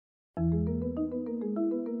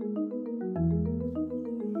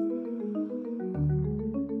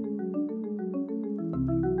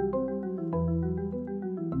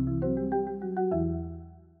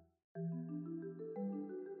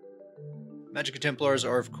Magicka Templars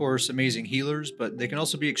are, of course, amazing healers, but they can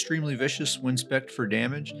also be extremely vicious when spec'd for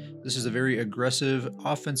damage. This is a very aggressive,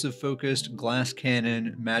 offensive focused glass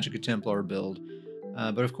cannon Magicka Templar build.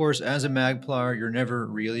 But of course, as a Magplar, you're never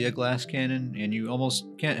really a glass cannon, and you almost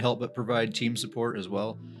can't help but provide team support as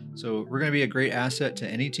well. So we're going to be a great asset to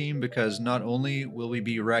any team because not only will we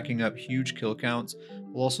be racking up huge kill counts,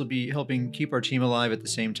 we'll also be helping keep our team alive at the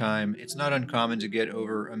same time. It's not uncommon to get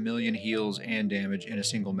over a million heals and damage in a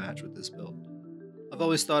single match with this build. I've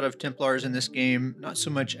always thought of Templars in this game not so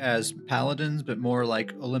much as paladins, but more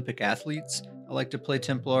like Olympic athletes. I like to play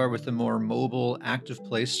Templar with a more mobile, active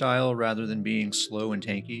play style rather than being slow and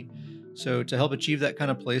tanky. So, to help achieve that kind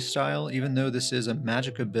of play style, even though this is a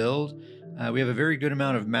Magicka build, we have a very good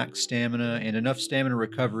amount of max stamina and enough stamina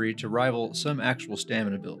recovery to rival some actual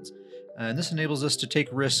stamina builds. And this enables us to take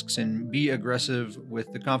risks and be aggressive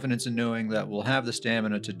with the confidence in knowing that we'll have the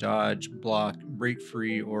stamina to dodge, block, break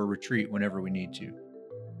free, or retreat whenever we need to.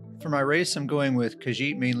 For my race, I'm going with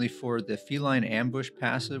Khajiit mainly for the Feline Ambush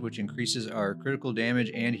passive, which increases our critical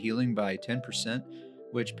damage and healing by 10%,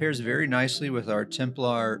 which pairs very nicely with our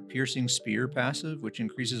Templar Piercing Spear passive, which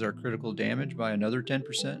increases our critical damage by another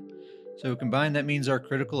 10%. So combined, that means our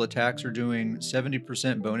critical attacks are doing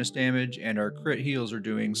 70% bonus damage and our crit heals are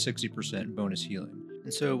doing 60% bonus healing.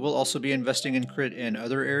 And so we'll also be investing in crit in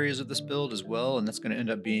other areas of this build as well, and that's going to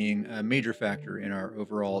end up being a major factor in our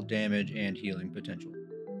overall damage and healing potential.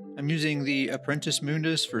 I'm using the Apprentice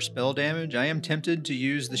Mundus for spell damage. I am tempted to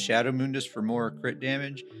use the Shadow Mundus for more crit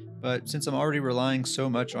damage, but since I'm already relying so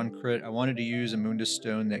much on crit, I wanted to use a Mundus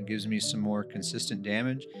Stone that gives me some more consistent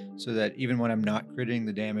damage so that even when I'm not critting,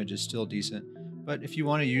 the damage is still decent. But if you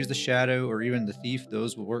want to use the Shadow or even the Thief,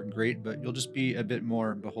 those will work great, but you'll just be a bit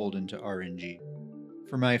more beholden to RNG.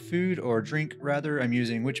 For my food, or drink rather, I'm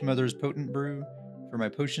using Witch Mother's Potent Brew. For my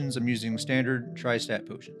potions, I'm using standard Tri-Stat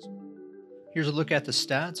potions. Here's a look at the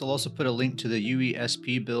stats. I'll also put a link to the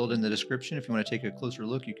UESP build in the description. If you want to take a closer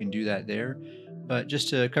look, you can do that there. But just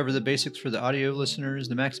to cover the basics for the audio listeners,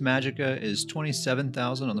 the max magicka is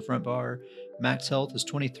 27,000 on the front bar, max health is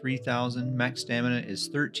 23,000, max stamina is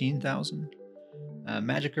 13,000.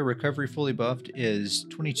 Magicka recovery fully buffed is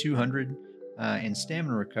 2,200, and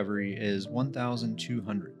stamina recovery is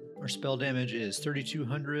 1,200. Our spell damage is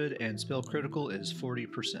 3,200, and spell critical is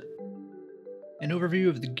 40%. An overview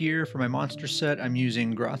of the gear for my monster set: I'm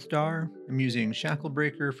using Grothdar, I'm using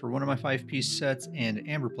Shacklebreaker for one of my 5-piece sets, and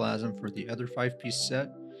Amberplasm for the other 5-piece set.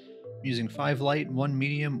 I'm using 5 light, 1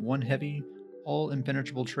 medium, 1 heavy, all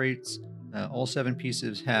impenetrable traits. All 7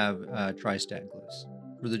 pieces have Tri-Stat glyphs.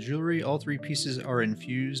 For the jewelry, all 3 pieces are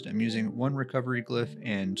infused. I'm using 1 recovery glyph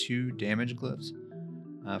and 2 damage glyphs.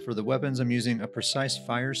 For the weapons, I'm using a precise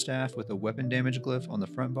fire staff with a weapon damage glyph on the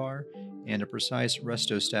front bar and a precise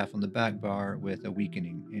resto staff on the back bar with a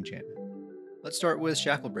weakening enchantment. Let's start with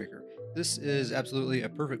Shacklebreaker. This is absolutely a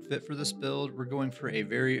perfect fit for this build. We're going for a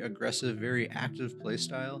very aggressive, very active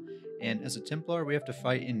playstyle, and as a Templar, we have to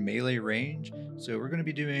fight in melee range, so we're going to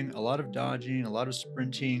be doing a lot of dodging, a lot of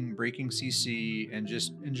sprinting, breaking CC, and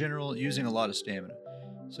just in general using a lot of stamina.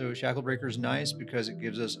 So Shacklebreaker is nice because it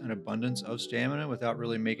gives us an abundance of stamina without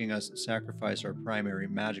really making us sacrifice our primary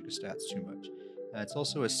magic stats too much. It's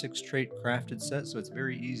also a 6-trait crafted set, so it's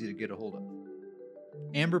very easy to get a hold of.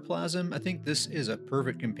 Amberplasm, I think this is a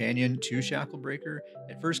perfect companion to Shacklebreaker.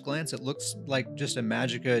 At first glance, it looks like just a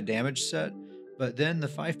Magicka damage set, but then the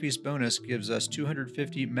 5-piece bonus gives us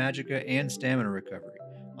 250 Magicka and stamina recovery,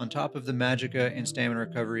 on top of the Magicka and stamina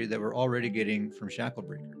recovery that we're already getting from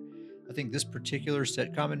Shacklebreaker. I think this particular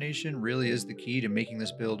set combination really is the key to making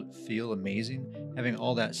this build feel amazing. Having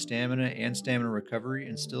all that stamina and stamina recovery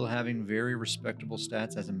and still having very respectable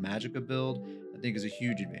stats as a Magicka build, I think is a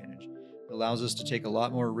huge advantage. It allows us to take a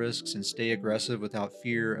lot more risks and stay aggressive without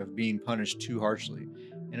fear of being punished too harshly.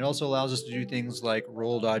 And it also allows us to do things like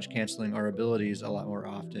roll dodge canceling our abilities a lot more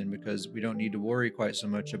often because we don't need to worry quite so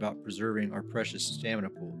much about preserving our precious stamina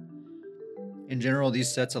pool. In general, these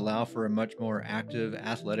sets allow for a much more active,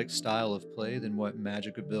 athletic style of play than what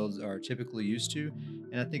Magicka builds are typically used to,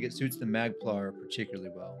 and I think it suits the Magplar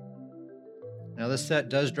particularly well. Now, this set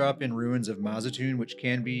does drop in Ruins of Mazatoon, which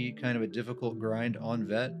can be kind of a difficult grind on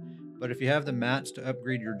Vet, but if you have the mats to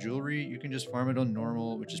upgrade your jewelry, you can just farm it on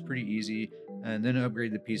normal, which is pretty easy, and then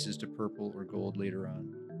upgrade the pieces to purple or gold later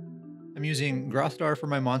on. I'm using Grothdar for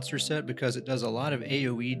my monster set because it does a lot of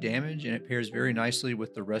AoE damage and it pairs very nicely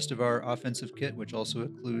with the rest of our offensive kit, which also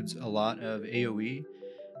includes a lot of AoE.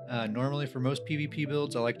 Normally, for most PvP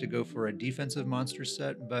builds, I like to go for a defensive monster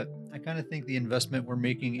set, but I kind of think the investment we're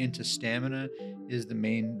making into stamina is the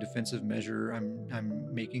main defensive measure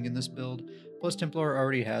I'm making in this build. Plus, Templar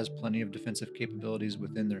already has plenty of defensive capabilities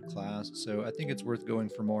within their class, so I think it's worth going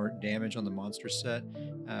for more damage on the monster set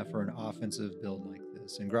for an offensive build like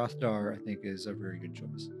this. And Grothdar, I think, is a very good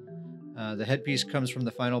choice. The headpiece comes from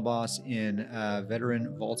the final boss in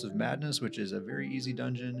Veteran Vaults of Madness, which is a very easy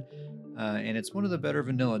dungeon, and it's one of the better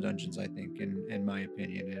vanilla dungeons, I think, in my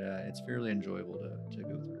opinion. It's fairly enjoyable to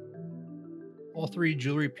go through. All three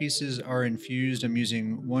jewelry pieces are infused. I'm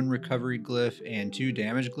using one recovery glyph and two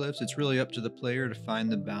damage glyphs. It's really up to the player to find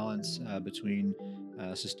the balance between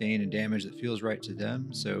sustain and damage that feels right to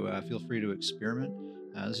them. So feel free to experiment.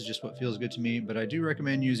 This is just what feels good to me, but I do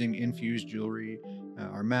recommend using infused jewelry.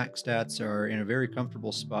 Our max stats are in a very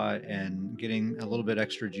comfortable spot, and getting a little bit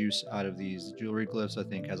extra juice out of these jewelry glyphs, I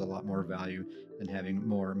think, has a lot more value than having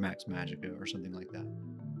more max magicka or something like that.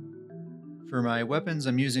 For my weapons,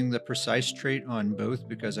 I'm using the precise trait on both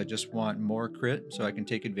because I just want more crit so I can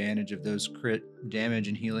take advantage of those crit damage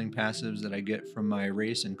and healing passives that I get from my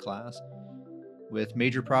race and class. With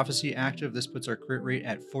Major Prophecy active, this puts our crit rate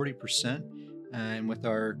at 40%, and with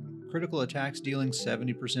our critical attacks dealing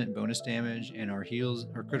 70% bonus damage and our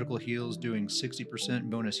critical heals doing 60%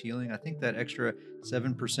 bonus healing, I think that extra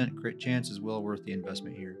 7% crit chance is well worth the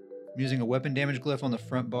investment here. I'm using a weapon damage glyph on the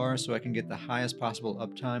front bar so I can get the highest possible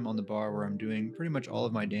uptime on the bar where I'm doing pretty much all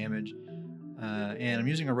of my damage. And I'm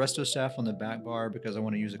using a Resto Staff on the back bar because I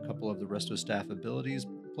want to use a couple of the Resto Staff abilities.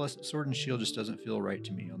 Plus, Sword and Shield just doesn't feel right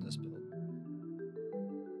to me on this build.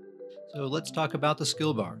 So let's talk about the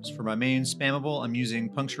skill bars. For my main spammable, I'm using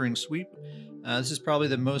Puncturing Sweep. This is probably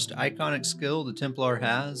the most iconic skill the Templar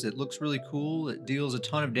has. It looks really cool. It deals a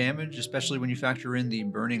ton of damage, especially when you factor in the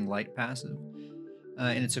Burning Light passive.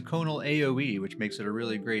 And it's a conal AoE, which makes it a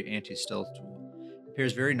really great anti-stealth tool. It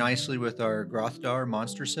pairs very nicely with our Grothdar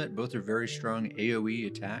monster set. Both are very strong AoE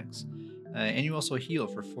attacks. And you also heal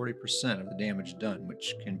for 40% of the damage done,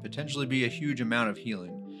 which can potentially be a huge amount of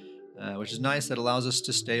healing. Which is nice. That allows us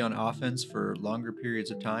to stay on offense for longer periods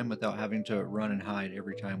of time without having to run and hide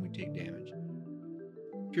every time we take damage.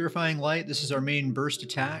 Purifying Light, this is our main burst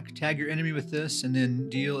attack. Tag your enemy with this and then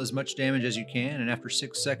deal as much damage as you can, and after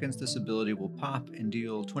 6 seconds this ability will pop and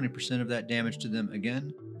deal 20% of that damage to them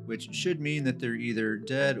again, which should mean that they're either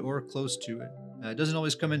dead or close to it. It doesn't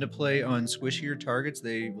always come into play on squishier targets.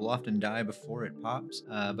 They will often die before it pops,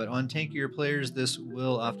 but on tankier players this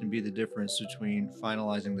will often be the difference between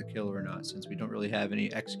finalizing the kill or not, since we don't really have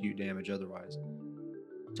any execute damage otherwise.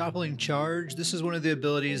 Toppling Charge. This is one of the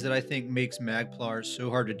abilities that I think makes Magplar so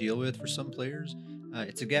hard to deal with for some players.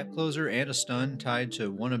 It's a gap closer and a stun tied to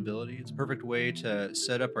one ability. It's a perfect way to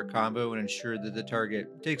set up our combo and ensure that the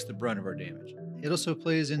target takes the brunt of our damage. It also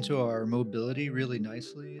plays into our mobility really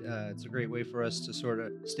nicely. It's a great way for us to sort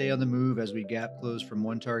of stay on the move as we gap close from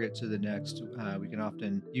one target to the next. We can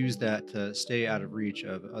often use that to stay out of reach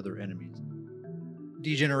of other enemies.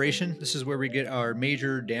 Degeneration. This is where we get our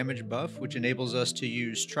major damage buff, which enables us to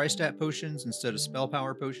use Tri-Stat potions instead of spell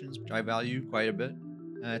power potions, which I value quite a bit.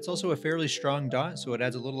 It's also a fairly strong dot, so it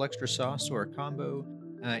adds a little extra sauce to our combo,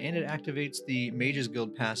 and it activates the Mages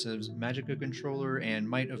Guild passives, Magicka Controller, and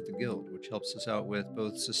Might of the Guild, which helps us out with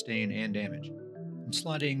both sustain and damage. I'm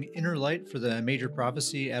slotting Inner Light for the Major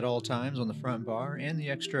Prophecy at all times on the front bar, and the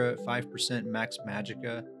extra 5% max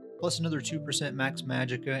Magicka, plus another 2% max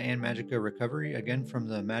Magicka and Magicka Recovery, again from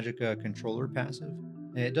the Magicka Controller passive.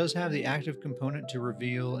 It does have the active component to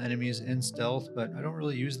reveal enemies in stealth, but I don't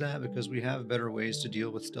really use that because we have better ways to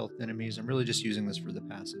deal with stealth enemies. I'm really just using this for the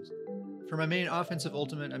passives. For my main offensive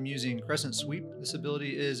ultimate, I'm using Crescent Sweep. This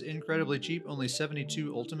ability is incredibly cheap, only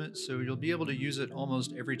 72 ultimate, so you'll be able to use it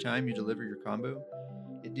almost every time you deliver your combo.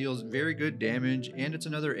 It deals very good damage, and it's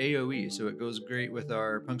another AoE, so it goes great with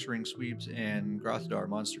our Puncturing Sweeps and Grothdar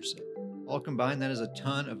monster set. All combined, that is a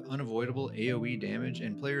ton of unavoidable AoE damage,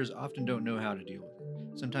 and players often don't know how to deal with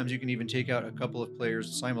it. Sometimes you can even take out a couple of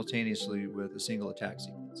players simultaneously with a single attack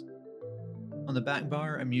sequence. On the back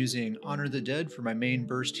bar, I'm using Honor the Dead for my main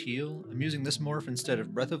burst heal. I'm using this morph instead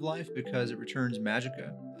of Breath of Life because it returns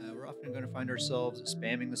Magicka. We're often going to find ourselves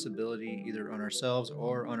spamming this ability either on ourselves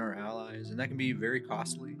or on our allies, and that can be very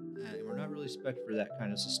costly. And we're not really spec for that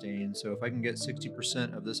kind of sustain, so if I can get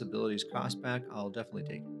 60% of this ability's cost back, I'll definitely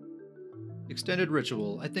take it. Extended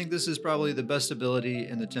Ritual. I think this is probably the best ability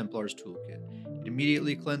in the Templar's toolkit. It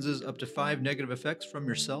immediately cleanses up to 5 negative effects from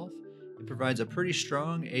yourself. It provides a pretty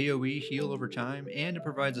strong AoE heal over time, and it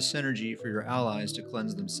provides a synergy for your allies to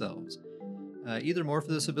cleanse themselves. Either morph of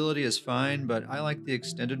this ability is fine, but I like the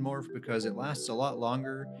extended morph because it lasts a lot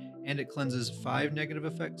longer and it cleanses 5 negative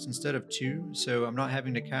effects instead of 2, so I'm not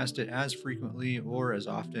having to cast it as frequently or as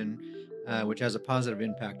often, which has a positive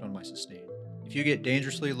impact on my sustain. If you get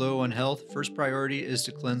dangerously low on health, first priority is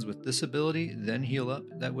to cleanse with this ability, then heal up.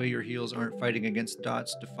 That way your heals aren't fighting against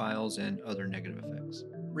dots, defiles, and other negative effects.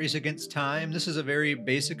 Race Against Time. This is a very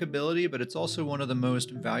basic ability, but it's also one of the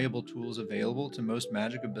most valuable tools available to most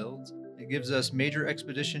Magicka builds. It gives us major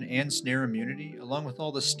expedition and snare immunity, along with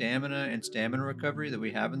all the stamina and stamina recovery that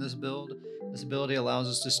we have in this build. This ability allows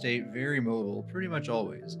us to stay very mobile pretty much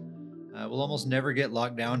always. We'll almost never get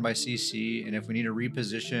locked down by CC, and if we need to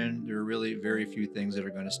reposition, there are really very few things that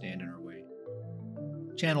are going to stand in our way.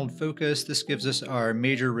 Channeled Focus. This gives us our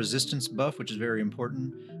major resistance buff, which is very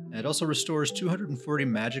important. It also restores 240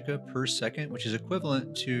 magicka per second, which is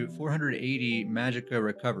equivalent to 480 magicka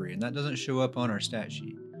recovery, and that doesn't show up on our stat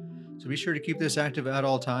sheet. So be sure to keep this active at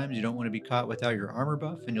all times. You don't want to be caught without your armor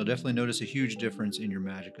buff, and you'll definitely notice a huge difference in your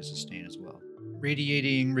magicka sustain as well.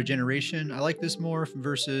 Radiating Regeneration. I like this more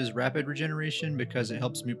versus Rapid Regeneration because it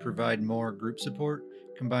helps me provide more group support.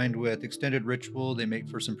 Combined with Extended Ritual, they make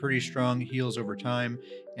for some pretty strong heals over time,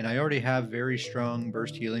 and I already have very strong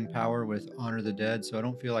burst healing power with Honor the Dead, so I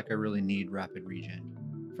don't feel like I really need Rapid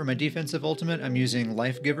Regen. For my defensive ultimate, I'm using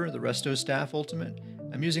Life Giver, the Resto Staff ultimate.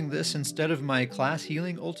 I'm using this instead of my class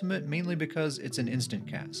healing ultimate mainly because it's an instant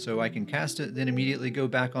cast, so I can cast it, then immediately go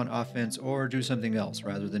back on offense or do something else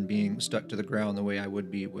rather than being stuck to the ground the way I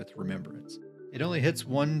would be with Remembrance. It only hits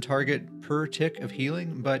one target per tick of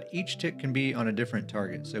healing, but each tick can be on a different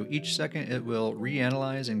target, so each second it will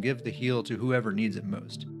reanalyze and give the heal to whoever needs it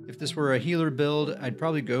most. If this were a healer build, I'd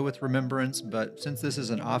probably go with Remembrance, but since this is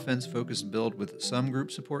an offense-focused build with some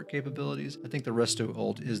group support capabilities, I think the Resto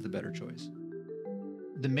ult is the better choice.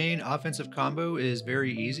 The main offensive combo is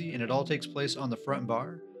very easy, and it all takes place on the front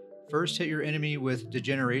bar. First, hit your enemy with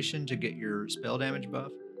Degeneration to get your spell damage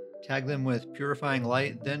buff. Tag them with Purifying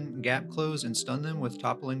Light, then gap close and stun them with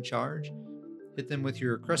Toppling Charge. Hit them with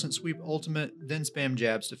your Crescent Sweep ultimate, then spam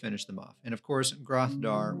jabs to finish them off. And of course,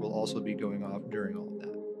 Grothdar will also be going off during all of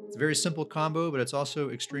that. It's a very simple combo, but it's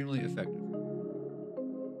also extremely effective.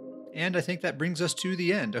 And I think that brings us to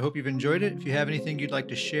the end. I hope you've enjoyed it. If you have anything you'd like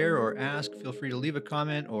to share or ask, feel free to leave a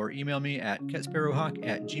comment or email me at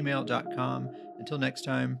ketsparrowhawk@gmail.com. Until next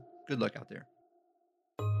time, good luck out there.